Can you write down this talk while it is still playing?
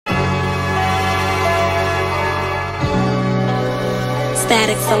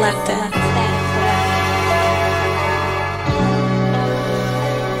Statik Selektah.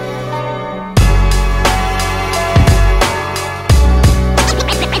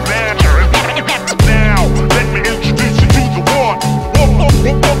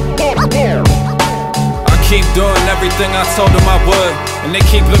 Keep doing everything I told them I would, and they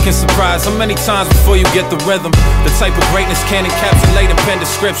keep looking surprised. How many times before you get the rhythm? The type of greatness can't encapsulate in pen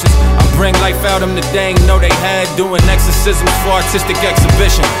descriptions. I bring life out them that they ain't know they had, doing exorcisms for artistic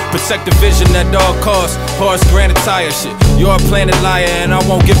exhibition. Protect the vision at all costs, horse granite tire shit. You're a planet liar and I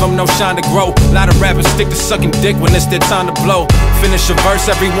won't give them no shine to grow. A lot of rappers stick to sucking dick when it's their time to blow. Finish a verse,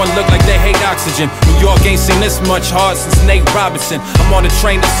 everyone look like they hate oxygen. New York ain't seen this much hard since Nate Robinson. I'm on the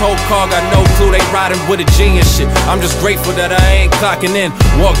train, this whole car got no clue they riding with a G and shit. I'm just grateful that I ain't clocking in.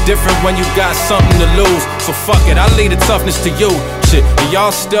 Walk different when you got something to lose. So fuck it, I leave the toughness to you. Shit, and y'all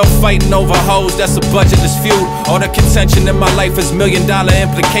still fighting over hoes, that's a budgetless feud. All the contention in my life is $1 million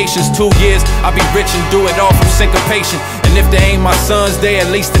implications. 2 years, I'll be rich and do it all from syncopation. And if they ain't my sons, they at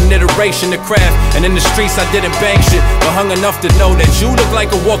least an iteration of craft. And in the streets I didn't bang shit, but hung enough to know that you look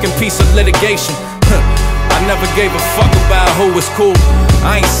like a walking piece of litigation. I never gave a fuck about who was cool.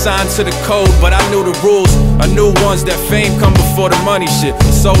 I ain't signed to the code, but I knew the rules. I knew ones that fame come before the money shit.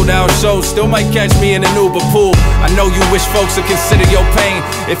 Sold out shows still might catch me in an Uber pool. I know you wish folks would consider your pain.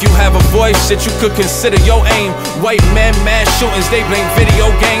 If you have a voice, shit, you could consider your aim. White men, mass shootings, they blame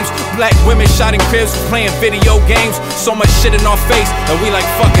video games. Black women shot in cribs for playing video games. So much shit in our face, and we like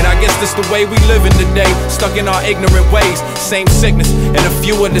fuck it, I guess this the way we living today. Stuck in our ignorant ways, same sickness, and a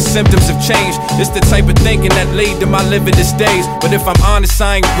few of the symptoms have changed. It's the type of thinking that lead to my living these days. But if I'm honest,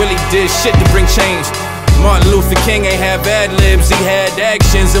 I ain't really did shit to bring change. Martin Luther King ain't have ad-libs, he had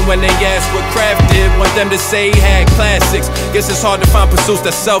actions. And when they asked what Kraft did, want them to say he had classics. Guess it's hard to find pursuits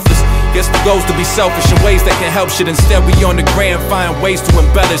that's selfless. Guess the goal's to be selfish in ways that can help shit. Instead we on the gram, find ways to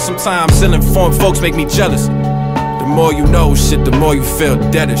embellish. Sometimes ill-informed folks make me jealous. The more you know shit, the more you feel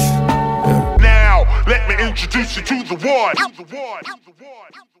deadish. Now, let me introduce you to the one.